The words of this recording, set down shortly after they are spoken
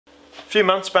few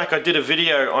months back I did a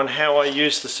video on how I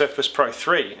use the Surface Pro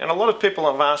 3, and a lot of people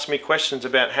have asked me questions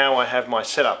about how I have my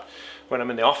setup when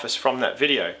I'm in the office from that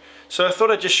video. So I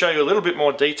thought I'd just show you a little bit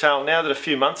more detail now that a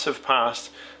few months have passed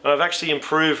and I've actually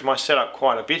improved my setup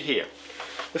quite a bit here.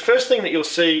 The first thing that you'll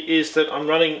see is that I'm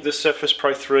running the Surface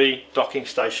Pro 3 docking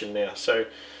station now. So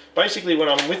basically when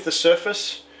I'm with the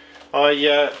Surface, I'm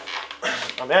out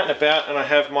and about and I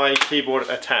have my keyboard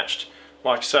attached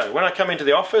like so. When I come into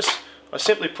the office, I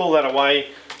simply pull that away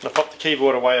and I pop the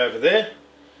keyboard away over there.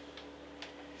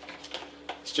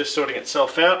 It's just sorting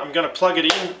itself out. I'm going to plug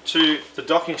it into the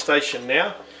docking station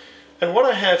now. And what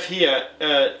I have here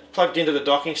plugged into the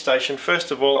docking station,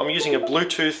 first of all, I'm using a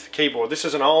Bluetooth keyboard. This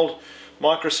is an old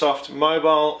Microsoft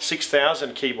Mobile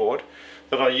 6000 keyboard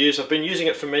that I use. I've been using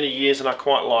it for many years and I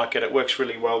quite like it. It works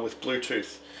really well with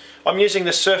Bluetooth. I'm using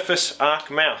the Surface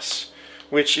Arc mouse,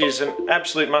 which is an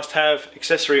absolute must-have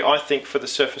accessory, I think, for the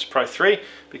Surface Pro 3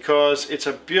 because it's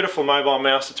a beautiful mobile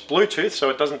mouse. It's Bluetooth, so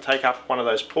it doesn't take up one of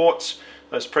those ports,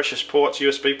 those precious ports,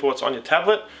 USB ports on your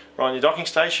tablet or on your docking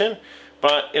station,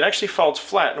 but it actually folds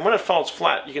flat. And when it folds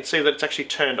flat, you can see that it's actually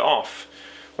turned off.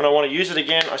 When I want to use it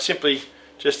again, I simply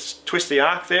just twist the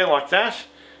arc there like that,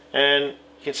 and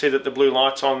you can see that the blue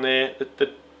light's on there, that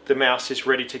the mouse is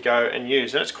ready to go and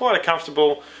use. And it's quite a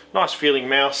comfortable, nice feeling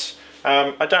mouse.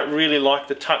 I don't really like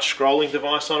the touch scrolling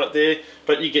device on it there,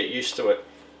 but you get used to it.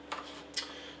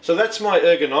 So that's my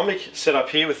ergonomic setup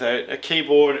here with a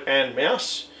keyboard and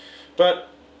mouse. But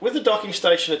with the docking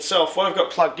station itself, what I've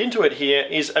got plugged into it here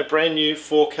is a brand new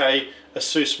 4K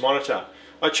ASUS monitor.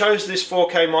 I chose this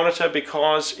 4K monitor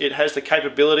because it has the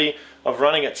capability of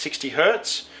running at 60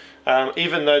 Hz,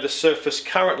 even though the Surface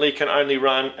currently can only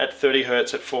run at 30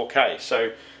 Hz at 4K.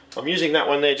 So I'm using that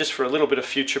one there just for a little bit of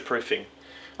future proofing.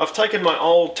 I've taken my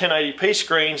old 1080p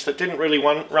screens that didn't really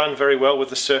run very well with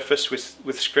the Surface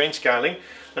with screen scaling,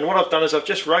 and what I've done is I've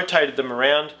just rotated them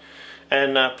around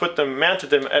and mounted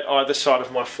them at either side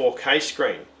of my 4K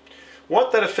screen.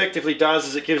 What that effectively does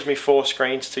is it gives me 4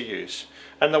 screens to use,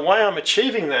 and the way I'm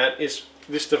achieving that is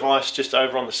this device just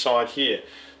over on the side here.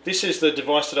 This is the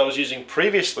device that I was using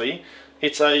previously.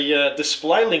 It's a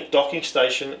Display Link docking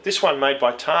station, this one made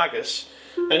by Targus,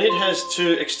 and it has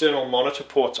 2 external monitor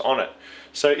ports on it.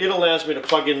 So it allows me to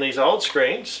plug in these old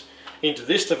screens into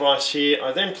this device here.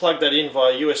 I then plug that in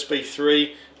via USB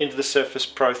 3 into the Surface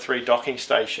Pro 3 docking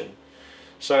station.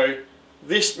 So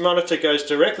this monitor goes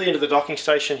directly into the docking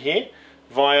station here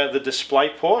via the display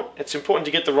port. It's important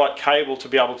to get the right cable to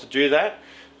be able to do that.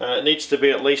 It needs to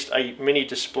be at least a mini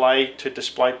display to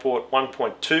DisplayPort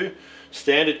 1.2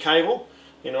 standard cable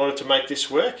in order to make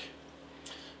this work.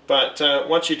 But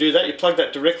once you do that, you plug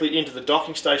that directly into the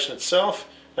docking station itself,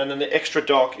 and then the extra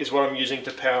dock is what I'm using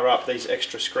to power up these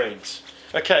extra screens.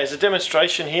 Okay, as a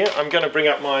demonstration here, I'm going to bring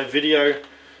up my video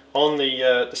on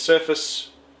the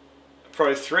Surface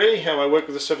Pro 3, how I work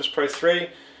with the Surface Pro 3.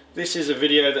 This is a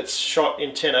video that's shot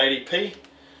in 1080p.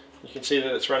 You can see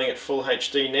that it's running at full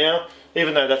HD now,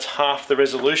 even though that's half the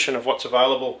resolution of what's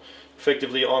available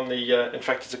effectively on the, in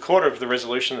fact it's a quarter of the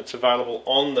resolution that's available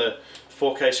on the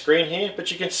 4K screen here. But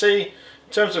you can see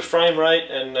in terms of frame rate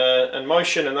and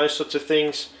motion and those sorts of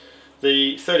things,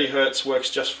 the 30 Hz works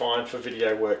just fine for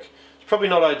video work. It's probably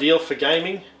not ideal for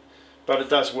gaming, but it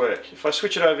does work. If I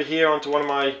switch it over here onto one of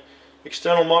my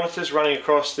external monitors running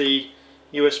across the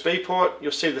USB port,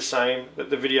 you'll see the same, that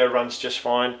the video runs just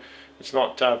fine. It's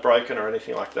not broken or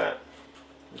anything like that.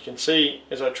 You can see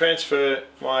as I transfer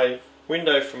my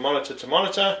window from monitor to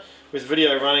monitor with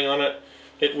video running on it,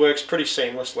 it works pretty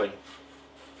seamlessly.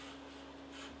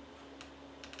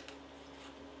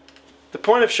 The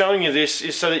point of showing you this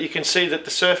is so that you can see that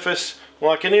the Surface,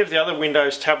 like any of the other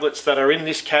Windows tablets that are in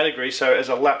this category, so as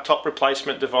a laptop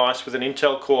replacement device with an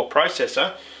Intel Core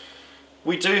processor,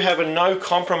 we do have a no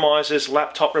compromises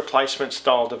laptop replacement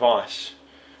style device.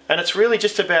 And it's really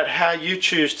just about how you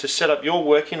choose to set up your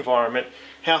work environment,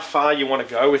 how far you want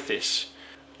to go with this.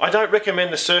 I don't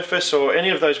recommend the Surface or any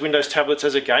of those Windows tablets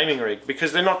as a gaming rig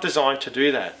because they're not designed to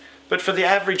do that. But for the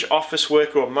average office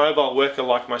worker or mobile worker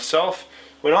like myself,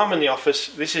 when I'm in the office,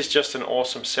 this is just an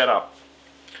awesome setup.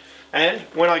 And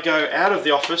when I go out of the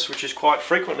office, which is quite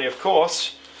frequently of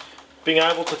course, being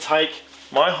able to take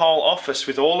my whole office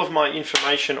with all of my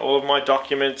information, all of my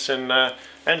documents and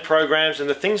programs and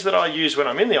the things that I use when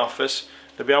I'm in the office,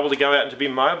 to be able to go out and to be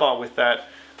mobile with that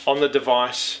on the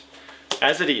device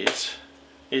as it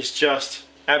is just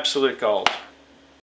absolute gold.